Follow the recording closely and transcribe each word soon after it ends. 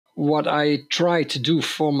what I try to do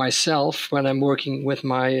for myself when I'm working with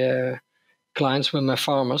my clients, with my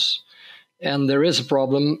farmers, and there is a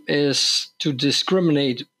problem, is to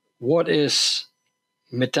discriminate what is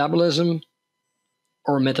metabolism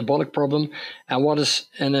or metabolic problem and what is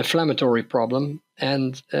an inflammatory problem.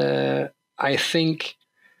 And I think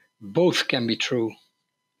both can be true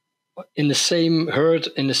in the same herd,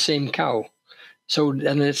 in the same cow. So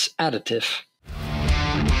then it's additive.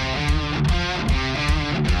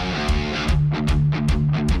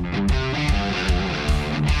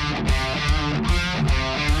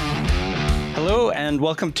 Hello, and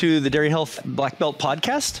welcome to the Dairy Health Blackbelt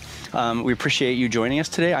Podcast. We appreciate you joining us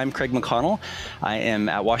today. I'm Craig McConnel. I am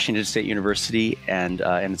at Washington State University, and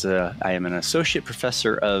I am an associate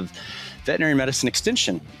professor of veterinary medicine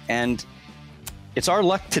extension. And it's our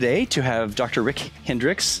luck today to have Dr. Rik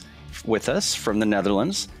Hendriks with us from the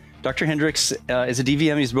Netherlands. Dr. Hendriks is a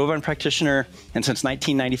DVM, he's a bovine practitioner, and since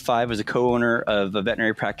 1995 was a co-owner of a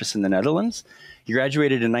veterinary practice in the Netherlands. He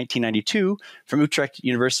graduated in 1992 from Utrecht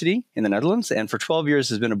University in the Netherlands, and for 12 years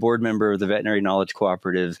has been a board member of the veterinary knowledge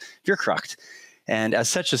cooperative Veerkracht, and as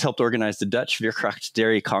such has helped organize the Dutch Veerkracht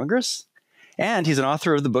Dairy Congress. And he's an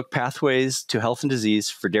author of the book Pathways to Health and Disease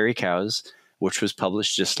for Dairy Cows, which was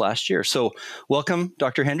published just last year. So welcome,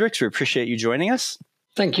 Dr. Hendriks. We appreciate you joining us.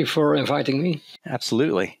 Thank you for inviting me.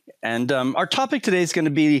 Absolutely. And our topic today is going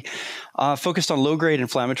to be focused on low-grade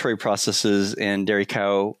inflammatory processes in dairy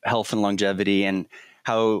cow health and longevity and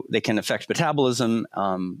how they can affect metabolism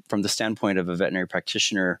from the standpoint of a veterinary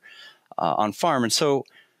practitioner on farm. And so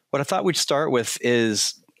what I thought we'd start with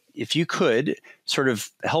is, if you could sort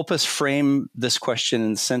of help us frame this question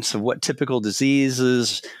in the sense of what typical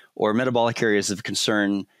diseases or metabolic areas of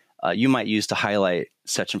concern you might use to highlight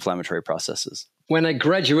such inflammatory processes. When I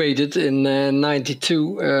graduated in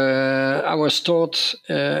 92, I was taught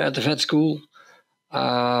at the vet school.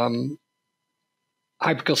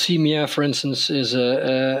 Hypercalcemia, for instance, is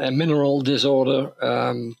a mineral disorder,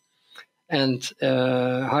 and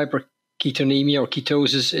hyperketonemia or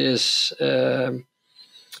ketosis is a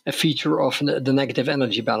feature of the negative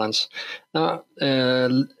energy balance. Now,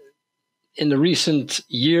 in the recent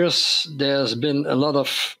years, there's been a lot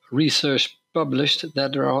of research published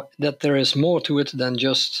that there is more to it than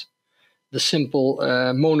just the simple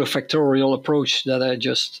monofactorial approach that I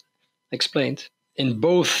just explained. In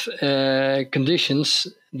both conditions,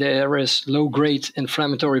 there is low-grade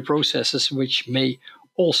inflammatory processes which may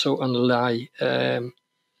also underlie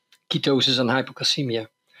ketosis and hypocalcemia.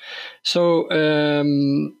 So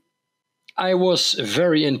I was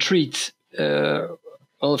very intrigued a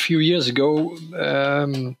few years ago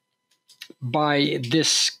by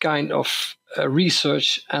this kind of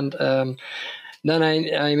research, and then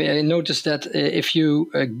I noticed that if you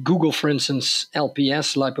Google, for instance,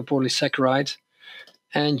 LPS, lipopolysaccharide,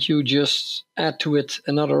 and you just add to it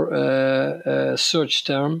another search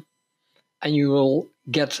term, and you will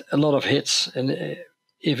get a lot of hits. And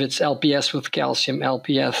if it's LPS with calcium,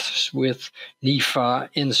 LPS with NIFA,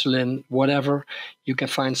 insulin, whatever, you can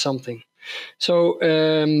find something. So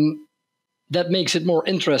that makes it more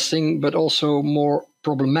interesting, but also more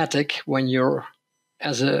problematic when you're,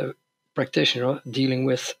 as a practitioner, dealing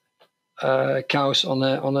with cows on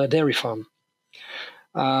a dairy farm.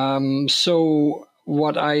 So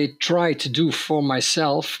what I try to do for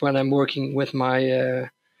myself when I'm working with my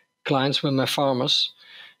clients, with my farmers,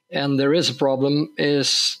 and there is a problem,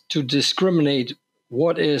 is to discriminate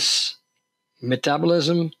what is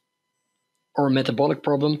metabolism or metabolic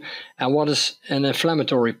problem and what is an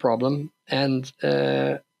inflammatory problem. And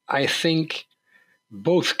I think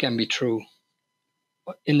both can be true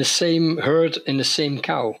in the same herd, in the same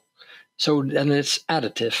cow. So then it's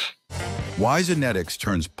additive. Why Genetics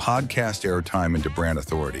turns podcast airtime into brand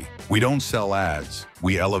authority. We don't sell ads,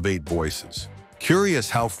 we elevate voices. Curious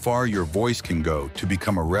how far your voice can go to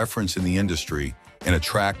become a reference in the industry and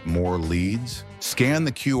attract more leads? Scan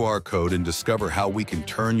the QR code and discover how we can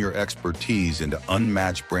turn your expertise into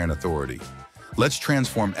unmatched brand authority. Let's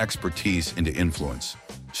transform expertise into influence,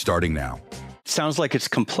 starting now. Sounds like it's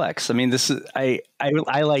complex. I mean, this is I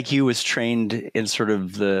like you, was trained in sort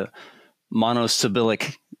of the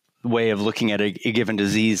monosyllabic way of looking at a given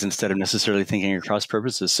disease instead of necessarily thinking across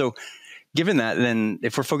purposes. So given that, then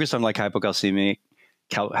if we're focused on like hypocalcemia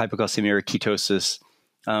or ketosis,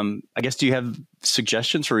 I guess, do you have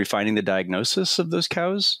suggestions for refining the diagnosis of those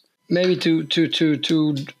cows? Maybe to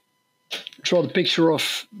draw the picture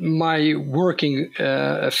of my working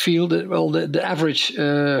field. Well, the average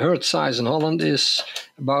herd size in Holland is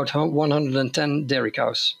about 110 dairy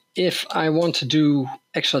cows. If I want to do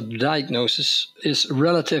extra diagnosis, is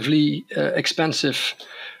relatively expensive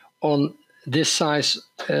on this size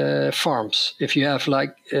farms. If you have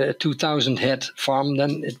like a 2,000 head farm,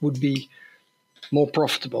 then it would be more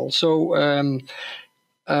profitable. So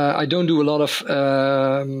I don't do a lot of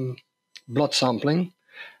blood sampling,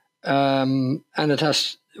 and it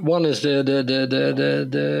has one is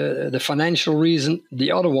the financial reason.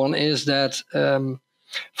 The other one is that,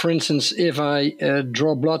 for instance, if I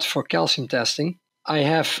draw blood for calcium testing, I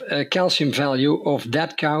have a calcium value of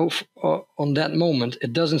that cow on that moment.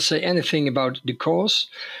 It doesn't say anything about the cause.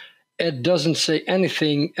 It doesn't say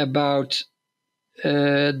anything about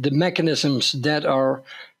the mechanisms that are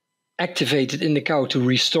activated in the cow to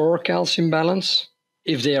restore calcium balance,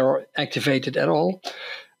 if they are activated at all.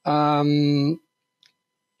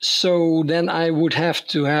 So then I would have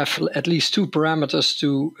to have at least two parameters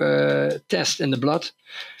to test in the blood.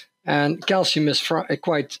 And calcium is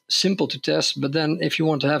quite simple to test, but then if you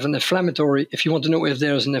want to have an inflammatory, if you want to know if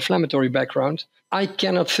there's an inflammatory background, I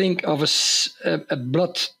cannot think of a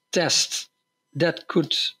blood test that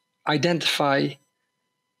could identify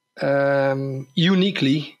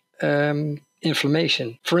uniquely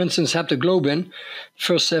inflammation. For instance, haptoglobin,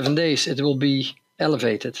 first 7 days it will be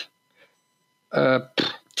elevated.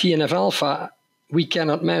 TNF alpha, we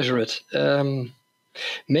cannot measure it.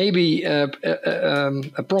 Maybe a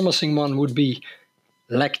promising one would be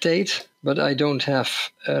lactate, but I don't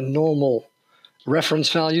have normal reference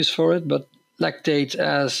values for it. But lactate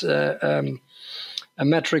as a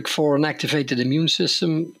metric for an activated immune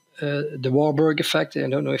system, the Warburg effect. I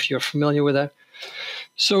don't know if you're familiar with that.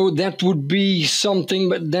 So that would be something.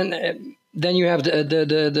 But then you have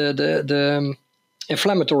the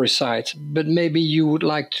inflammatory side. But maybe you would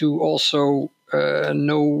like to also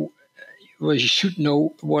know. Well, you should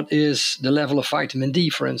know what is the level of vitamin D,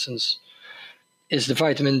 for instance. Is the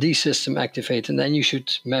vitamin D system activated? And then you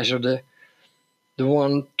should measure the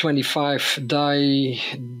 125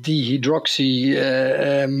 dihydroxy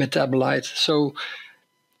metabolite. So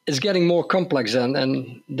it's getting more complex then,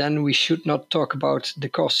 and then we should not talk about the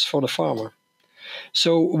costs for the farmer.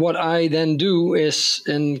 So what I then do is,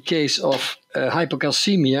 in case of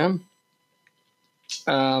hypocalcemia,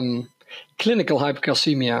 clinical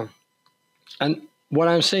hypocalcemia, and what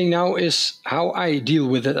I'm saying now is how I deal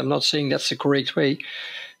with it. I'm not saying that's the correct way.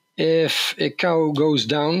 If a cow goes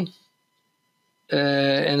down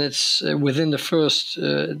and it's within the first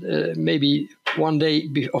maybe 1 day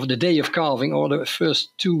of the day of calving, or the first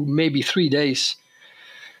 2, maybe 3 days,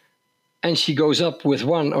 and she goes up with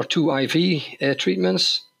 1 or 2 IV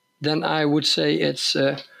treatments, then I would say it's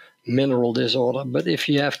a mineral disorder. But if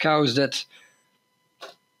you have cows that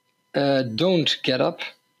don't get up,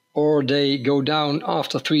 or they go down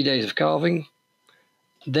after 3 days of calving,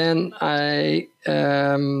 then my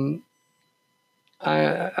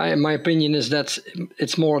opinion is that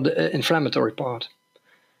it's more the inflammatory part.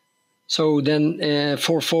 So then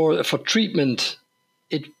for treatment,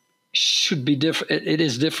 it should be different. It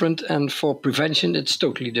is different, and for prevention, it's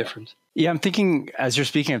totally different. Yeah, I'm thinking, as you're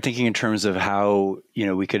speaking, I'm thinking in terms of how,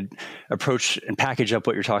 we could approach and package up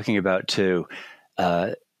what you're talking about to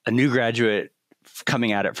a new graduate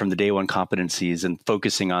coming at it from the day one competencies and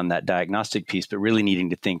focusing on that diagnostic piece, but really needing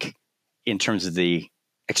to think in terms of the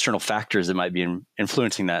external factors that might be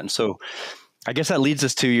influencing that. And so I guess that leads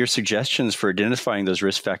us to your suggestions for identifying those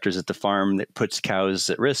risk factors at the farm that puts cows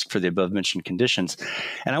at risk for the above mentioned conditions.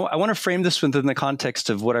 And I want to frame this within the context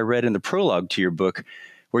of what I read in the prologue to your book,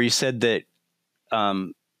 where you said that,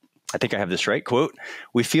 I think I have this right, quote,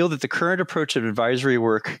 "We feel that the current approach of advisory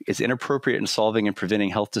work is inappropriate in solving and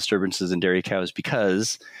preventing health disturbances in dairy cows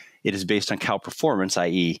because it is based on cow performance,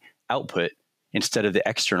 i.e. output, instead of the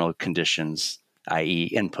external conditions, i.e.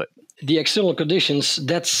 input." The external conditions,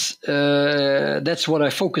 that's what I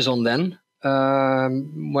focus on then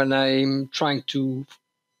when I'm trying to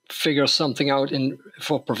figure something out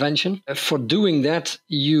for prevention. For doing that,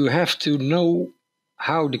 you have to know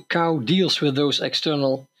how the cow deals with those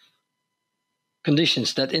external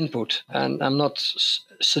conditions, that input. And I'm not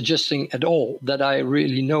suggesting at all that I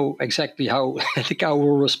really know exactly how the cow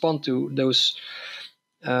will respond to those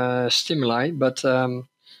stimuli, but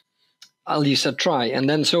at least I try. And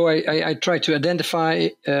then so I try to identify,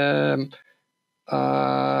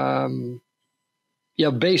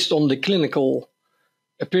 based on the clinical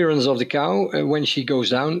appearance of the cow when she goes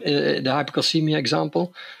down, the hypocalcemia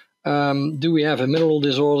example. Do we have a mineral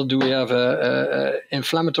disorder? Do we have a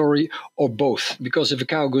inflammatory, or both? Because if a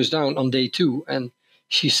cow goes down on day 2 and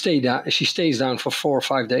she stays down for 4 or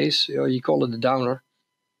 5 days, you call it a downer.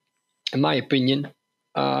 In my opinion,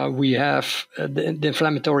 we have the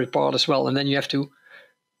inflammatory part as well, and then you have to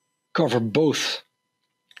cover both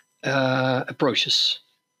approaches.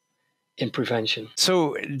 in prevention.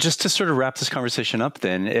 So just to sort of wrap this conversation up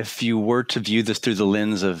then, if you were to view this through the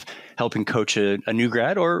lens of helping coach a new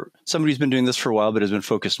grad or somebody who's been doing this for a while but has been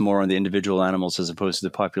focused more on the individual animals as opposed to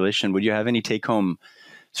the population, would you have any take-home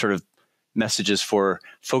sort of messages for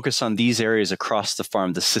focus on these areas across the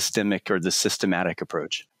farm, the systemic or the systematic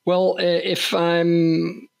approach? Well, if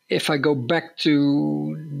I go back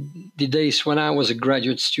to the days when I was a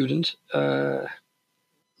graduate student,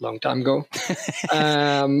 long time ago,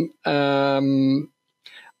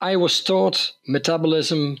 I was taught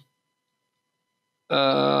metabolism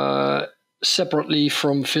separately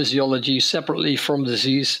from physiology, separately from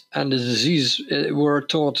disease, and the disease were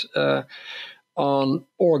taught on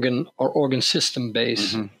organ system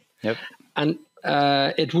base. Mm-hmm. Yep. And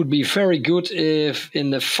it would be very good if in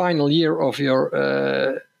the final year of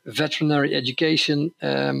your veterinary education,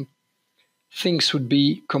 things would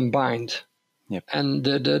be combined. Yep. And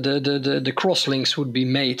the crosslinks would be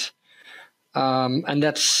made. And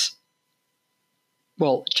that's,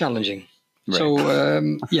 well, challenging. Right. So,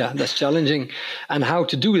 that's challenging. And how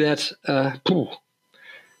to do that,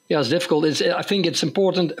 it's difficult. I think it's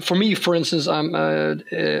important. For me, for instance, I'm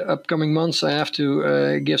upcoming months, I have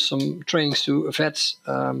to give some trainings to vets.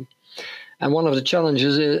 And one of the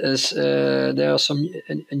challenges is there are some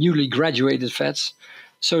newly graduated vets,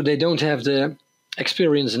 so they don't have the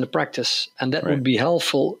experience in the practice. And that would be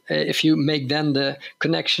helpful if you make then the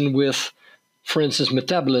connection with, for instance,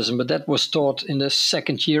 metabolism. But that was taught in the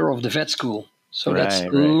second year of the vet school. So that's a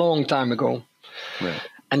long time ago. Right.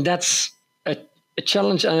 And that's a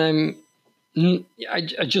challenge. And I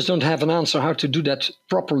just don't have an answer how to do that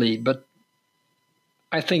properly. But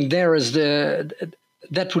I think that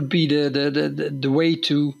would be the way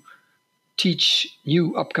to teach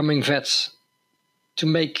new upcoming vets to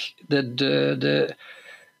make the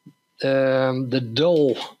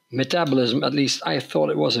dull metabolism. At least I thought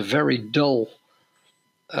it was a very dull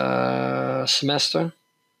semester,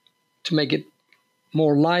 to make it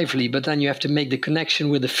more lively. But then you have to make the connection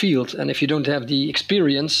with the field, and if you don't have the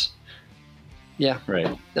experience,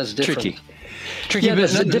 that's different. Tricky, yeah, but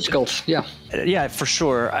that's difficult. Yeah, for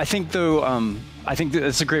sure. I think though, I think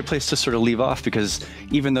that's a great place to sort of leave off, because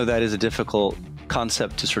even though that is a difficult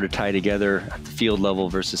concept to sort of tie together at the field level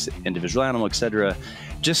versus individual animal, et cetera,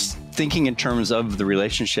 just thinking in terms of the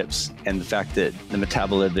relationships and the fact that the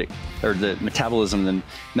metabolism, the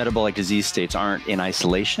metabolic disease states aren't in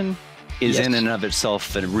isolation is in and of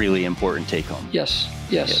itself a really important take home. Yes.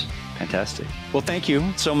 Yeah, fantastic. Well, thank you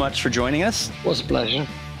so much for joining us. It was a pleasure.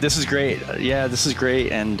 This is great. Yeah, this is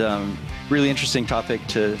great, and really interesting topic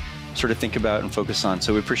to sort of think about and focus on.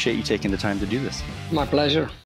 So we appreciate you taking the time to do this. My pleasure.